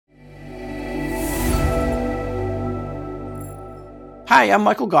Hi, I'm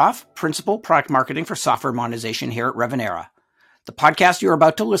Michael Goff, Principal Product Marketing for Software Monetization here at Revenera. The podcast you're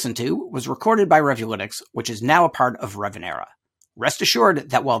about to listen to was recorded by Revulytics, which is now a part of Revenera. Rest assured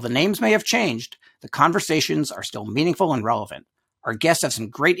that while the names may have changed, the conversations are still meaningful and relevant. Our guests have some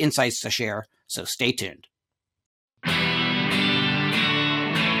great insights to share, so stay tuned.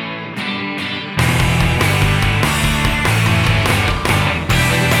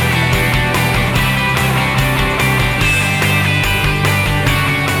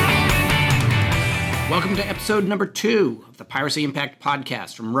 Welcome to episode number 2 of the Piracy Impact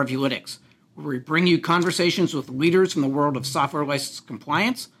podcast from Revulytics, where we bring you conversations with leaders from the world of software license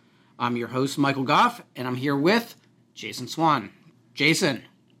compliance. I'm your host, Michael Goff, and I'm here with Jason Swan. Jason,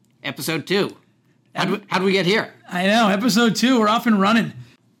 episode 2. How'd we get here? I know, episode 2, we're off and running.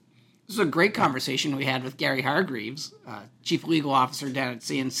 This is a great conversation we had with Gary Hargreaves, Chief Legal Officer down at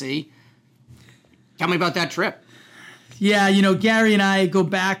CNC. Tell me about that trip. Yeah, you know, Gary and I go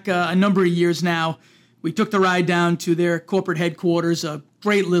back a number of years now. We took the ride down to their corporate headquarters, a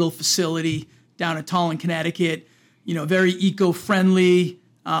great little facility down in Tallinn, Connecticut. You know, very eco-friendly,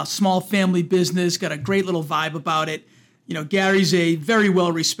 small family business, got a great little vibe about it. You know, Gary's a very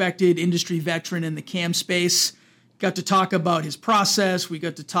well-respected industry veteran in the CAM space. Got to talk about his process. We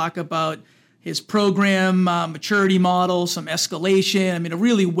got to talk about his program maturity model, some escalation. I mean, a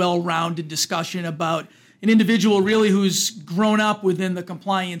really well-rounded discussion about an individual really who's grown up within the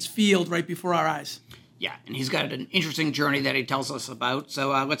compliance field right before our eyes. Yeah, and he's got an interesting journey that he tells us about, so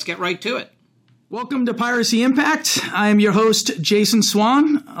let's get right to it. Welcome to Piracy Impact. I am your host, Jason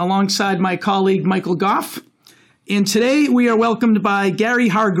Swan, alongside my colleague, Michael Goff. And today we are welcomed by Gary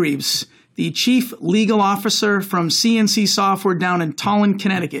Hargreaves, the Chief Legal Officer from CNC Software down in Tallinn,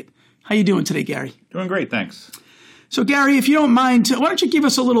 Connecticut. How you doing today, Gary? Doing great, thanks. So, Gary, if you don't mind, why don't you give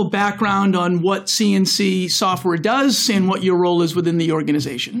us a little background on what CNC Software does and what your role is within the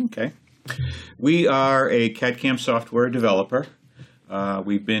organization? Okay. We are a CAD/CAM software developer.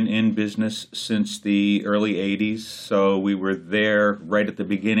 We've been in business since the early 80s, so we were there right at the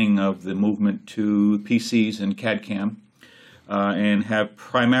beginning of the movement to PCs and CAD/CAM, and have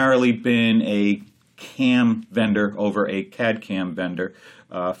primarily been a CAM vendor over a CAD/CAM vendor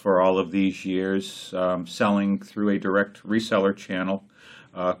for all of these years, selling through a direct reseller channel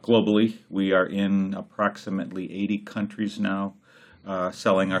globally. We are in approximately 80 countries now.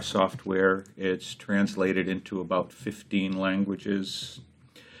 Selling our software. It's translated into about 15 languages.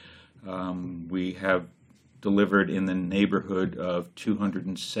 We have delivered in the neighborhood of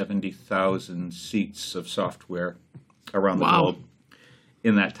 270,000 seats of software around the globe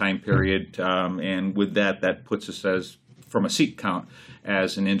in that time period. And with that puts us as, from a seat count,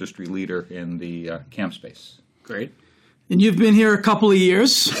 as an industry leader in the CAM space. Great. And you've been here a couple of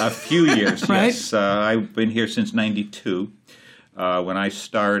years. A few years, right? Yes. I've been here since 92. When I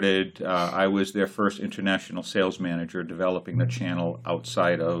started, I was their first international sales manager developing the channel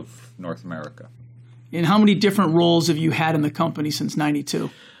outside of North America. And how many different roles have you had in the company since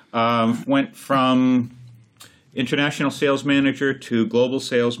 92? Went from international sales manager to global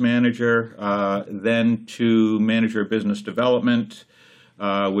sales manager, then to manager of business development,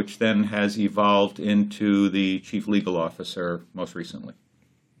 which then has evolved into the chief legal officer most recently.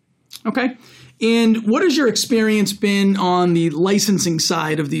 Okay. And what has your experience been on the licensing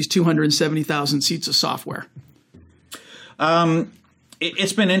side of these 270,000 seats of software?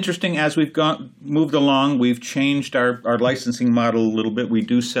 It's been interesting as we've moved along. We've changed our licensing model a little bit. We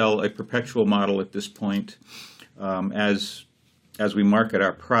do sell a perpetual model at this point as we market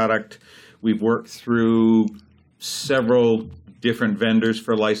our product. We've worked through several different vendors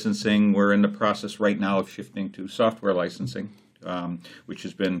for licensing. We're in the process right now of shifting to software licensing, which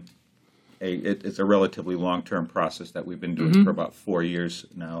has been it's a relatively long-term process that we've been doing for about 4 years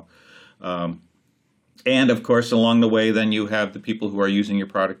now. And, of course, along the way, then you have the people who are using your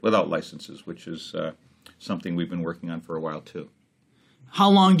product without licenses, which is something we've been working on for a while, too.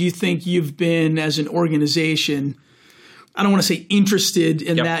 How long do you think you've been, as an organization, I don't want to say interested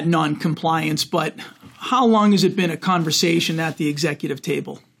in that non-compliance, but how long has it been a conversation at the executive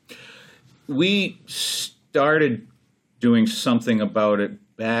table? We started doing something about it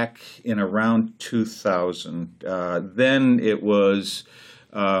back in around 2000. Then it was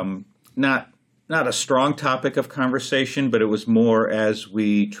not a strong topic of conversation, but it was more as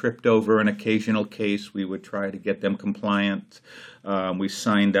we tripped over an occasional case, we would try to get them compliant. We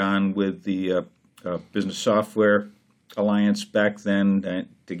signed on with the Business Software Alliance back then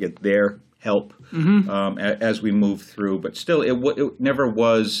to get their help as we moved through. But still, it never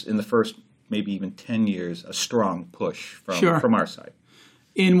was, in the first maybe even 10 years, a strong push from our side.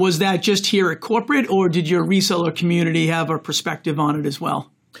 And was that just here at corporate, or did your reseller community have a perspective on it as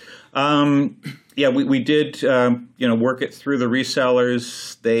well? Yeah, we did, work it through the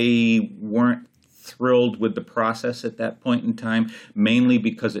resellers. They weren't thrilled with the process at that point in time, mainly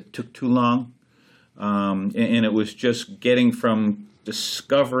because it took too long. And it was just getting from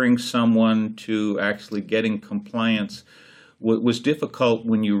discovering someone to actually getting compliance was difficult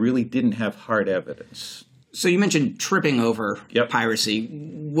when you really didn't have hard evidence. So you mentioned tripping over piracy.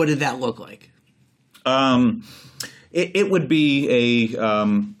 What did that look like? It would be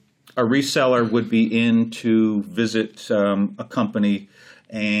a reseller would be in to visit a company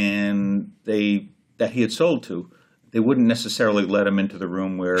and that he had sold to. They wouldn't necessarily let him into the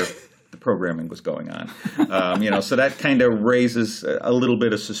room where the programming was going on. So that kind of raises a little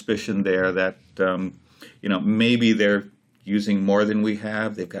bit of suspicion there that maybe they're using more than we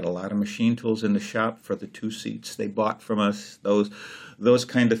have. They've got a lot of machine tools in the shop for the 2 seats they bought from us. Those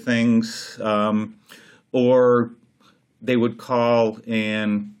kind of things, or they would call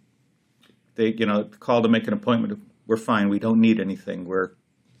and they call to make an appointment. We're fine. We don't need anything. We're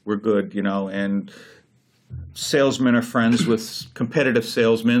good. And salesmen are friends with competitive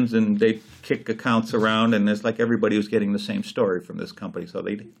salesmen, and they kick accounts around, and it's like everybody was getting the same story from this company, so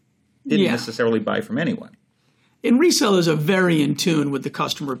they didn't necessarily buy from anyone. And resellers are very in tune with the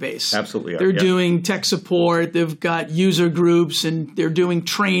customer base. Absolutely are. They're doing tech support, they've got user groups, and they're doing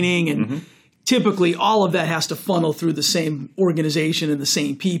training, and typically all of that has to funnel through the same organization and the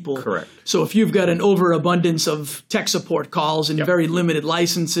same people. Correct. So if you've got an overabundance of tech support calls and very limited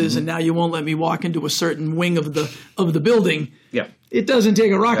licenses, and now you won't let me walk into a certain wing of the building, it doesn't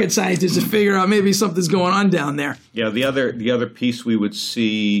take a rocket scientist to figure out maybe something's going on down there. Yeah, the other piece we would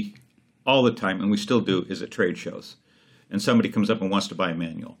see all the time, and we still do, is at trade shows. And somebody comes up and wants to buy a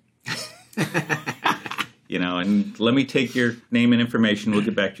manual. And let me take your name and information. We'll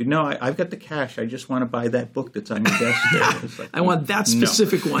get back to you. No, I've got the cash. I just want to buy that book that's on your desk there. It's like, I want that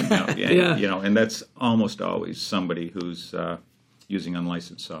specific one. No, and that's almost always somebody who's using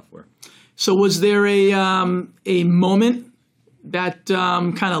unlicensed software. So was there a moment that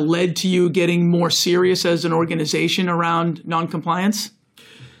kind of led to you getting more serious as an organization around noncompliance?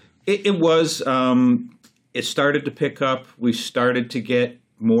 It was. It started to pick up. We started to get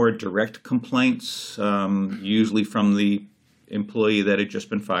more direct complaints, usually from the employee that had just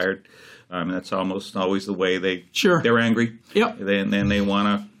been fired. That's almost always the way they're angry. Yep. And then they want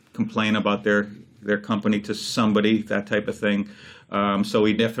to complain about their company to somebody, that type of thing. So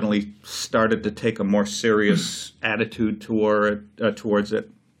we definitely started to take a more serious attitude towards it.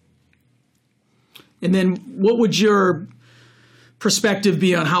 And then what would your perspective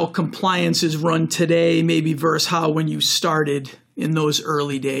be on how compliance is run today, maybe versus how when you started in those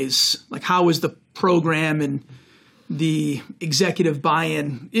early days? Like, how was the program and the executive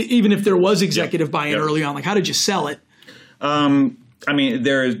buy-in, even if there was executive buy-in early on, like how did you sell it?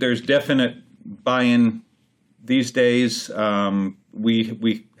 There's definite buy-in these days.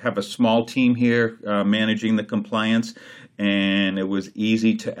 We have a small team here managing the compliance, and it was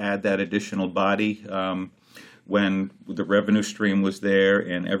easy to add that additional body when the revenue stream was there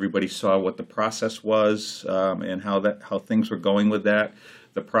and everybody saw what the process was and how things were going with that.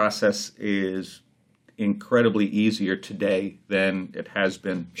 The process is incredibly easier today than it has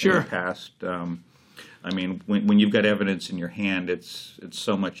been in the past. When you've got evidence in your hand, it's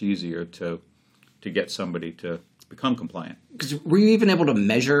so much easier to get somebody to become compliant. Because were you even able to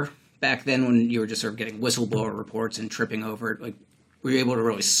measure back then when you were just sort of getting whistleblower reports and tripping over it? Like, were you able to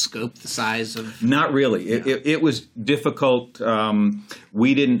really scope the size of? Not really. It was difficult.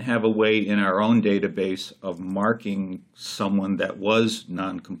 We didn't have a way in our own database of marking someone that was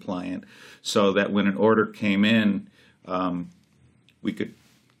non-compliant, so that when an order came in, we could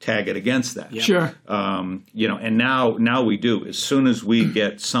tag it against that. Yep. Sure. And now we do. As soon as we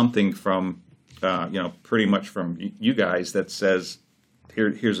get something from, pretty much from you guys that says,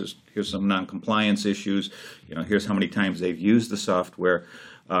 here's some non-compliance issues. Here's how many times they've used the software.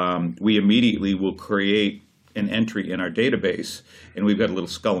 We immediately will create an entry in our database, and we've got a little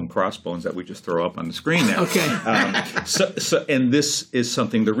skull and crossbones that we just throw up on the screen now. Okay. And this is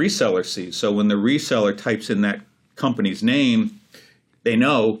something the reseller sees. So when the reseller types in that company's name, they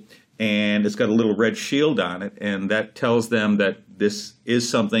know, and it's got a little red shield on it, and that tells them that this is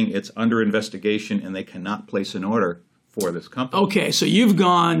something, it's under investigation, and they cannot place an order for this company. Okay, so you've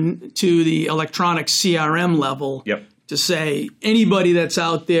gone to the electronic CRM level to say anybody that's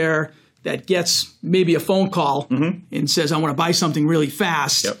out there that gets maybe a phone call and says, I want to buy something really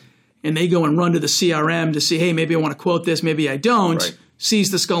fast, and they go and run to the CRM to see, hey, maybe I want to quote this, maybe I don't,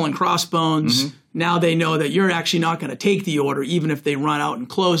 sees the skull and crossbones, Now they know that you're actually not going to take the order, even if they run out and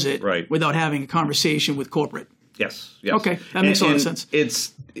close it, Right. without having a conversation with corporate. Yes. Yes. Okay, that makes a lot of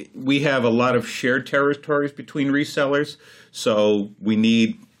sense. We have a lot of shared territories between resellers, so we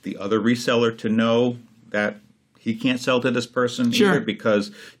need the other reseller to know that he can't sell to this person Sure. either,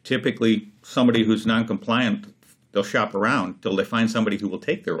 because typically somebody who's non-compliant, they'll shop around till they find somebody who will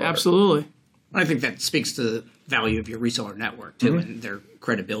take their order. Absolutely. I think that speaks to the value of your reseller network, too, and their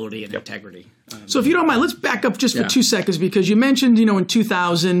credibility and integrity. So if you don't mind, let's back up just for 2 seconds, because you mentioned, in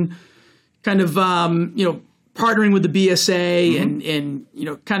 2000, kind of, partnering with the BSA and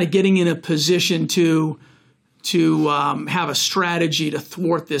kind of getting in a position to have a strategy to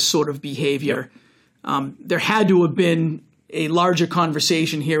thwart this sort of behavior. There had to have been a larger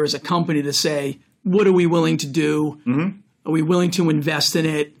conversation here as a company to say, what are we willing to do? Are we willing to invest in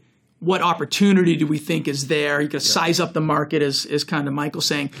it? What opportunity do we think is there? You can size up the market, as kind of Michael's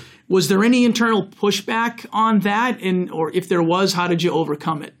saying. Was there any internal pushback on that? Or if there was, how did you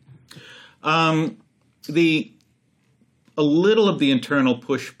overcome it? A little of the internal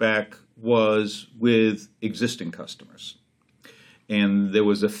pushback was with existing customers. And there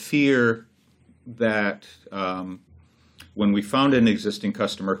was a fear that when we found an existing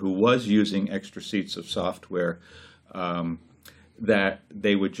customer who was using extra seats of software, that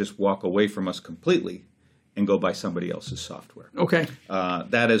they would just walk away from us completely and go buy somebody else's software. Okay.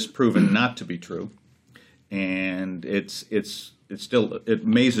 That has proven not to be true, and it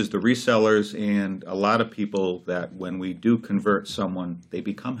amazes the resellers and a lot of people that when we do convert someone, they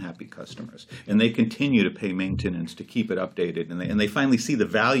become happy customers and they continue to pay maintenance to keep it updated, and they finally see the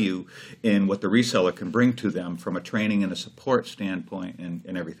value in what the reseller can bring to them from a training and a support standpoint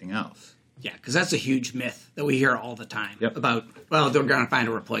and everything else. Yeah, because that's a huge myth that we hear all the time Yep. about, well, they're going to find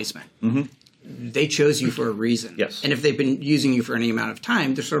a replacement. They chose you for a reason. Yes. And if they've been using you for any amount of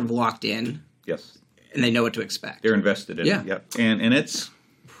time, they're sort of locked in. Yes. And they know what to expect. They're invested in Yeah. it. Yep. And it's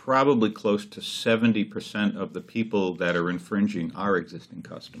probably close to 70% of the people that are infringing are existing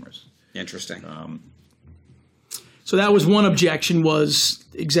customers. Interesting. So that was one objection, was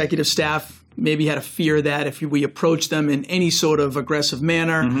executive staff maybe had a fear that if we approach them in any sort of aggressive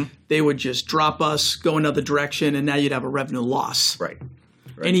manner, they would just drop us, go another direction, and now you'd have a revenue loss. Right.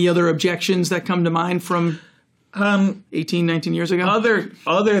 Any other objections that come to mind from 18, 19 years ago?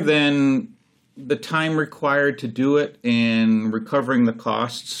 Other than the time required to do it and recovering the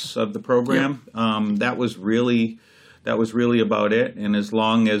costs of the program, that was really about it. And as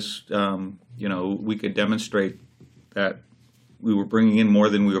long as we could demonstrate that we were bringing in more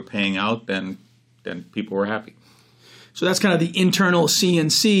than we were paying out, then people were happy. So that's kind of the internal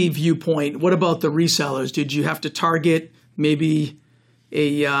CNC viewpoint. What about the resellers? Did you have to target maybe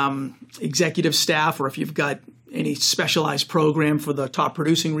a executive staff, or if you've got any specialized program for the top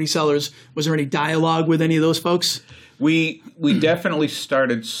producing resellers? Was there any dialogue with any of those folks? We definitely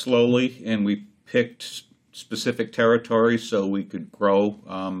started slowly, and we picked specific territories so we could grow.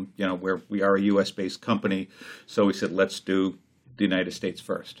 Where we are a U.S.-based company, so we said let's do the United States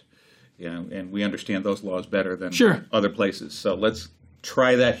first. And we understand those laws better than other places. So let's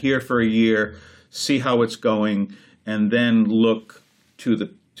try that here for a year, see how it's going, and then look to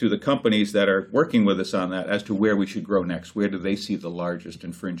the companies that are working with us on that as to where we should grow next. Where do they see the largest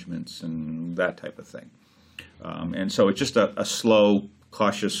infringements and that type of thing? And so it's just a slow,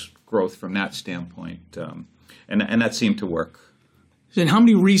 cautious growth from that standpoint, and that seemed to work. And how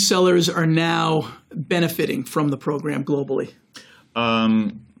many resellers are now benefiting from the program globally?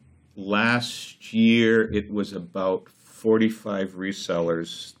 Last year, it was about 45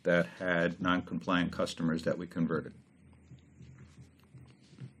 resellers that had non-compliant customers that we converted.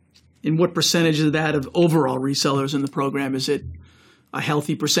 And what percentage of that of overall resellers in the program? Is it a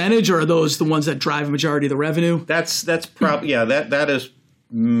healthy percentage, or are those the ones that drive a majority of the revenue? That's probably, that is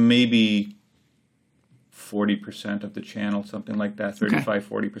maybe 40% of the channel, something like that,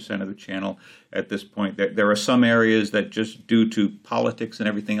 40% of the channel at this point. There are some areas that just due to politics and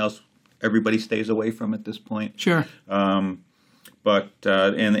everything else, everybody stays away from at this point. Sure. But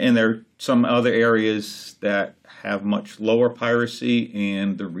there are some other areas that have much lower piracy,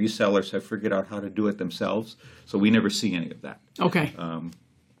 and the resellers have figured out how to do it themselves. So we never see any of that. Okay.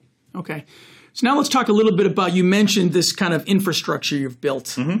 Okay. So now let's talk a little bit about, you mentioned this kind of infrastructure you've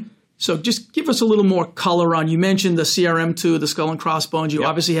built. So just give us a little more color on, you mentioned the CRM2, the Skull and Crossbones. You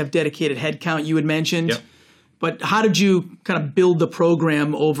obviously have dedicated headcount you had mentioned. But how did you kind of build the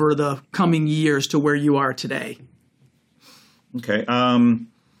program over the coming years to where you are today? Okay.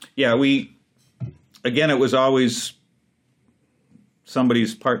 It was always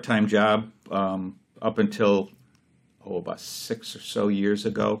somebody's part-time job up until, about 6 or so years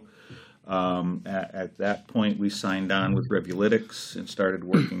ago. At that point, we signed on with Revulytics and started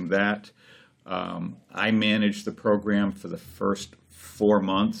working that. I managed the program for the first 4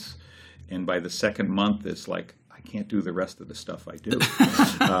 months, and by the second month, it's like, I can't do the rest of the stuff I do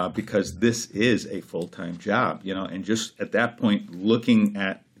because this is a full-time job, and just at that point, looking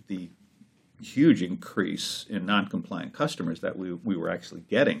at the huge increase in non-compliant customers that we were actually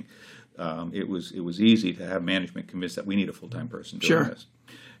getting, it was easy to have management convinced that we need a full-time person doing this.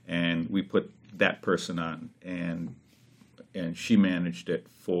 And we put that person on, and she managed it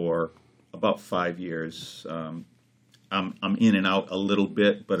for about 5 years. I'm in and out a little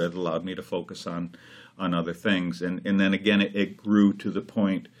bit, but it allowed me to focus on other things. And then again, it grew to the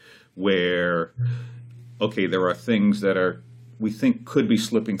point where, okay, there are things that we think could be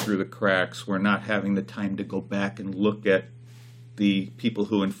slipping through the cracks. We're not having the time to go back and look at the people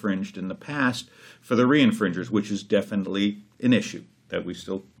who infringed in the past for the re-infringers, which is definitely an issue that we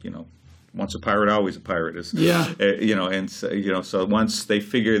still, once a pirate, always a pirate is. Yeah. And so once they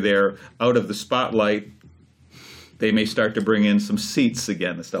figure they're out of the spotlight, they may start to bring in some seats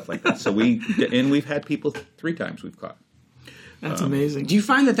again and stuff like that. So we've had people 3 times we've caught. That's amazing. Do you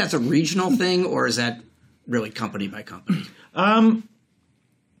find that that's a regional thing, or is that really company by company?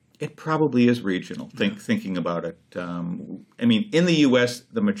 It probably is regional, thinking about it. In the U.S.,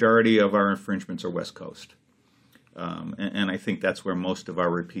 the majority of our infringements are West Coast. And I think that's where most of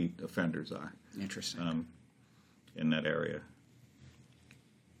our repeat offenders are. Interesting. In that area.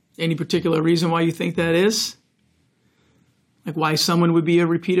 Any particular reason why you think that is? Like why someone would be a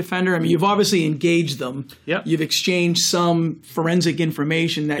repeat offender? I mean, you've obviously engaged them. Yep. You've exchanged some forensic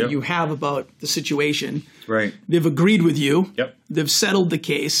information that you have about the situation. Right. They've agreed with you. Yep. They've settled the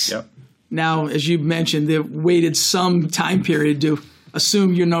case. Yep. Now, as you mentioned, they've waited some time period to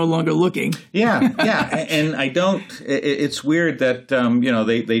assume you're no longer looking. Yeah. And I don't. It's weird that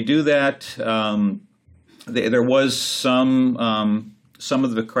they do that. There was some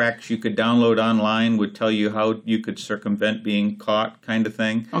of the cracks you could download online would tell you how you could circumvent being caught, kind of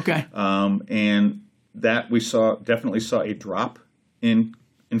thing. Okay. And that we definitely saw a drop in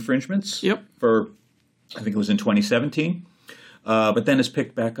infringements. Yep. I think it was in 2017. But then it's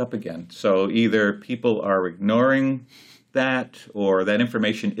picked back up again. So either people are ignoring that, or that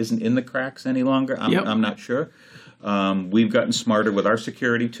information isn't in the cracks any longer. I'm not sure. We've gotten smarter with our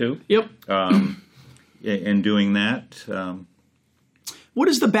security too. Yep. In doing that. What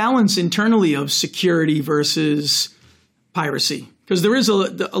is the balance internally of security versus piracy? Because there is a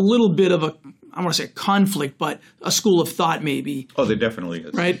little bit of I want to say conflict, but a school of thought maybe. Oh, there definitely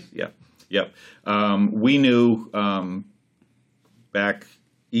is. Right? Yeah. Yep. We knew back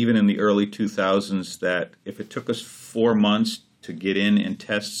even in the early 2000s that if it took us 4 months to get in and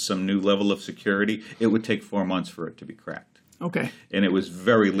test some new level of security, it would take 4 months for it to be cracked. Okay. And it was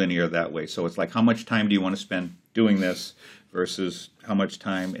very linear that way. So it's like, how much time do you want to spend doing this versus how much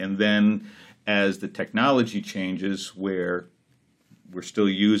time? And then as the technology changes, where we're still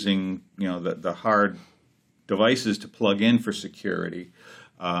using, the hard devices to plug in for security,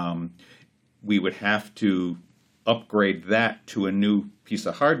 we would have to upgrade that to a new piece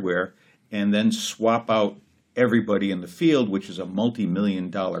of hardware and then swap out everybody in the field, which is a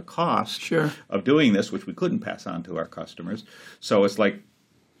multi-million-dollar cost of doing this, which we couldn't pass on to our customers. So it's like,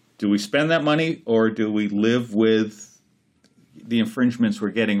 do we spend that money, or do we live with the infringements we're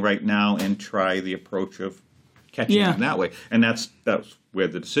getting right now and try the approach of catching them that way? And that's where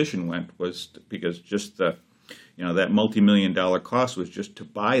the decision went, was because just that multi-million-dollar cost was just to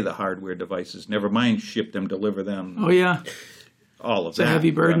buy the hardware devices, never mind ship them, deliver them. Oh, yeah. All of it's that. It's a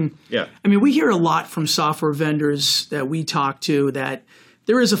heavy burden. Yeah. I mean, we hear a lot from software vendors that we talk to that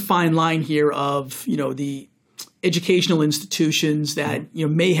there is a fine line here of, the educational institutions that,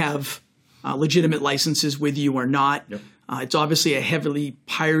 may have legitimate licenses with you or not. Yep. It's obviously a heavily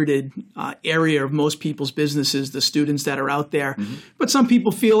pirated area of most people's businesses, the students that are out there. Mm-hmm. But some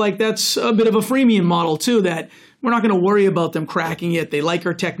people feel like that's a bit of a freemium model too, that we're not going to worry about them cracking it. They like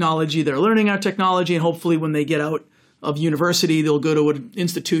our technology. They're learning our technology. And hopefully when they get out of university, they'll go to an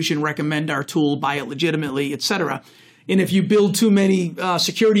institution, recommend our tool, buy it legitimately, et cetera. And if you build too many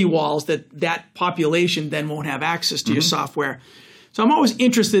security walls, that population then won't have access to your software. So I'm always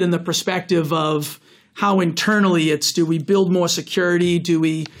interested in the perspective of how internally do we build more security? Do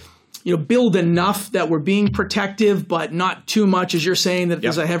we build enough that we're being protective, but not too much, as you're saying, that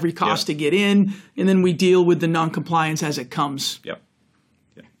there's a heavy cost to get in, and then we deal with the non-compliance as it comes. Yep.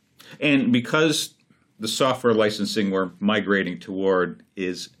 Yeah. And because the software licensing we're migrating toward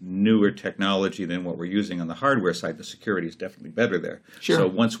is newer technology than what we're using on the hardware side, the security is definitely better there. Sure. So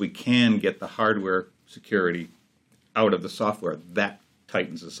once we can get the hardware security out of the software, that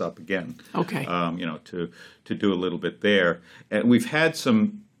tightens us up again. Okay. To do a little bit there. And we've had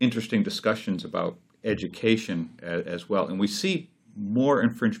some interesting discussions about education as well. And we see more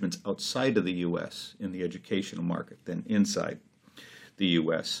infringements outside of the U.S. in the educational market than inside the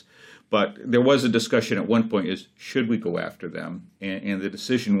U.S. But there was a discussion at one point is, should we go after them? And the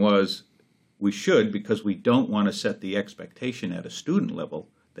decision was we should, because we don't want to set the expectation at a student level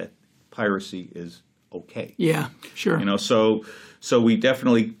that piracy is okay. Yeah, sure. So we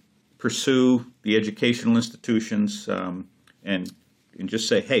definitely pursue the educational institutions and just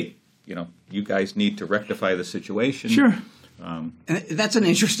say, hey, you guys need to rectify the situation. Sure. And that's an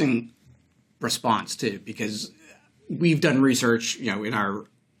interesting response, too, because we've done research, in our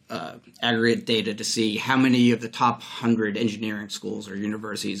aggregate data to see how many of the top 100 engineering schools or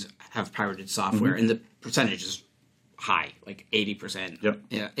universities have pirated software, and the percentage is high, like 80%. Yep.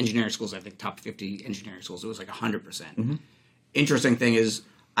 Yeah, engineering schools, I think top 50 engineering schools, it was like 100%. Interesting thing is,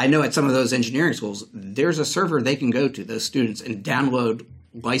 I know at some of those engineering schools, there's a server they can go to, those students, and download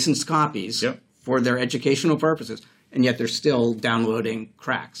licensed copies for their educational purposes, and yet they're still downloading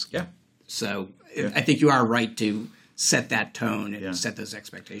cracks. Yeah. So I think you are right to set that tone and set those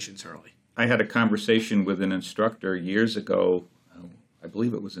expectations early. I had a conversation with an instructor years ago, I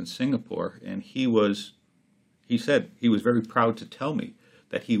believe it was in Singapore, and he said he was very proud to tell me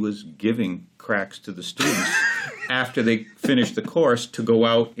that he was giving cracks to the students after they finished the course to go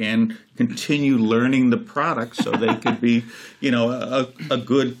out and continue learning the product so they could be, a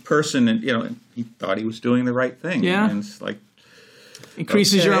good person. And, and he thought he was doing the right thing. Yeah. And it's like,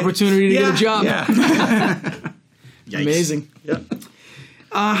 increases your opportunity to get a job. Yeah. Amazing. Yeah.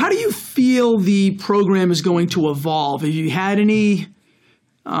 How do you feel the program is going to evolve? Have you had any,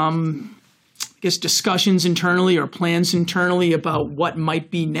 discussions internally or plans internally about what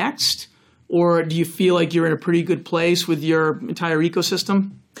might be next? Or do you feel like you're in a pretty good place with your entire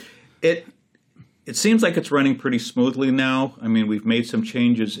ecosystem? It seems like it's running pretty smoothly now. I mean, we've made some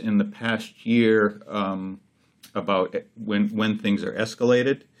changes in the past year about when things are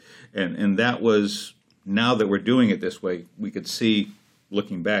escalated. And that was, now that we're doing it this way, we could see,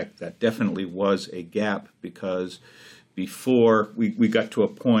 looking back, that definitely was a gap, because before we got to a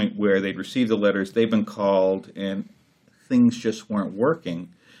point where they'd received the letters, they've been called, and things just weren't working.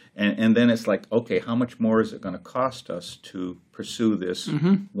 And then it's like, okay, how much more is it going to cost us to pursue this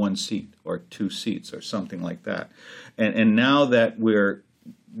one seat or 2 seats or something like that? And now that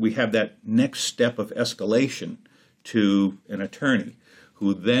we have that next step of escalation to an attorney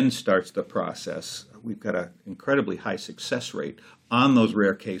who then starts the process, we've got an incredibly high success rate on those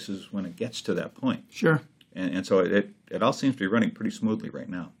rare cases when it gets to that point. Sure. And so it all seems to be running pretty smoothly right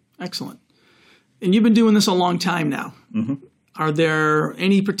now. Excellent. And you've been doing this a long time now. Are there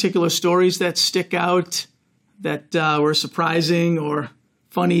any particular stories that stick out that were surprising or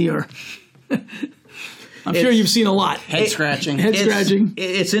funny? Or I'm sure you've seen a lot. Head scratching.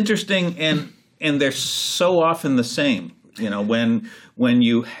 It's interesting, and they're so often the same. When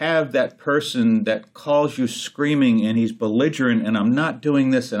you have that person that calls you screaming and he's belligerent and I'm not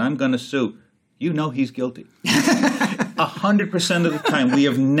doing this and I'm going to sue, he's guilty. 100% of the time. We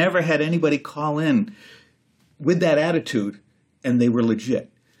have never had anybody call in with that attitude and they were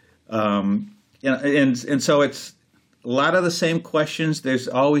legit. And so it's a lot of the same questions. There's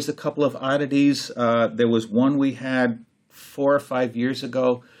always a couple of oddities. There was one we had 4 or 5 years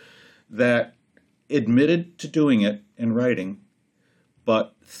ago that admitted to doing it in writing,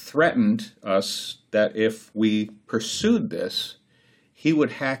 but threatened us that if we pursued this, he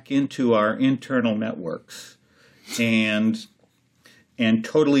would hack into our internal networks and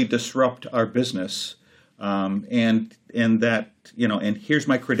totally disrupt our business. And that, and here's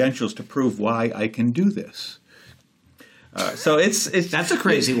my credentials to prove why I can do this. So that's a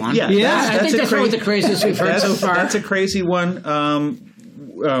crazy one. Yeah, I think that's probably the craziest we've heard so far. That's a crazy one.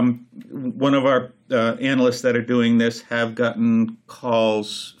 One of our analysts that are doing this have gotten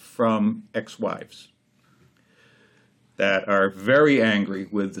calls from ex-wives that are very angry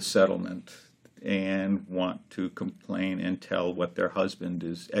with the settlement and want to complain and tell what their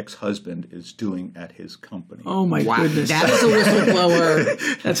ex-husband is doing at his company. Oh my goodness. That is a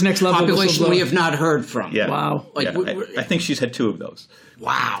whistleblower. That's next level population we have not heard from. Yeah. Wow. I think she's had 2 of those.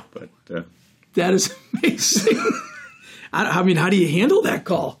 Wow. But that is amazing. I mean, how do you handle that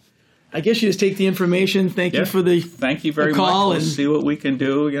call? I guess you just take the information. Thank you for the Thank you very call much. And see what we can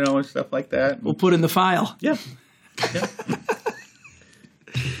do, and stuff like that. We'll put in the file. Yeah.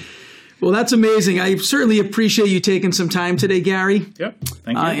 Well, that's amazing. I certainly appreciate you taking some time today, Gary. Yep.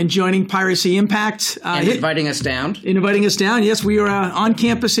 Thank you. And joining Piracy Impact. And inviting us down. Yes, we are on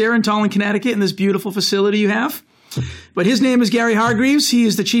campus here in Tallinn, Connecticut, in this beautiful facility you have. But his name is Gary Hargreaves. He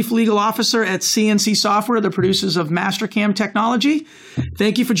is the Chief Legal Officer at CNC Software, the producers of Mastercam technology.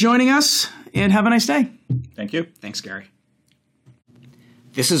 Thank you for joining us, and have a nice day. Thank you. Thanks, Gary.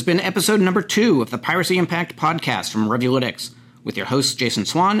 This has been episode number 2 of the Piracy Impact podcast from Revulytics, with your hosts Jason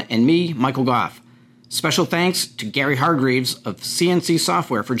Swan and me, Michael Goff. Special thanks to Gary Hargreaves of CNC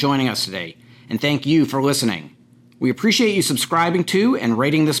Software for joining us today, and thank you for listening. We appreciate you subscribing to and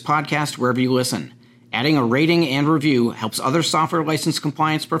rating this podcast wherever you listen. Adding a rating and review helps other software license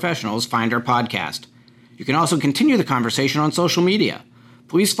compliance professionals find our podcast. You can also continue the conversation on social media.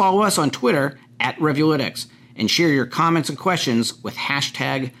 Please follow us on Twitter at Revulytics and share your comments and questions with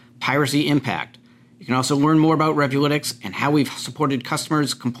hashtag #PiracyImpact. You can also learn more about Revulytics and how we've supported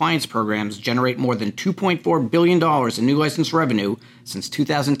customers' compliance programs generate more than $2.4 billion in new license revenue since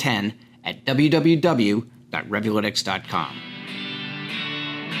 2010 at www.revulytics.com.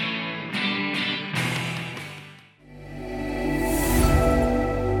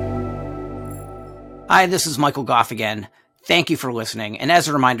 Hi, this is Michael Goff again. Thank you for listening. And as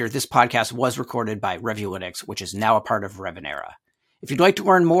a reminder, this podcast was recorded by Revulytics, which is now a part of Revenera. If you'd like to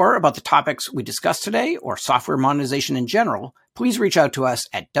learn more about the topics we discussed today or software monetization in general, please reach out to us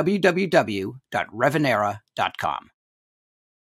at www.revenera.com.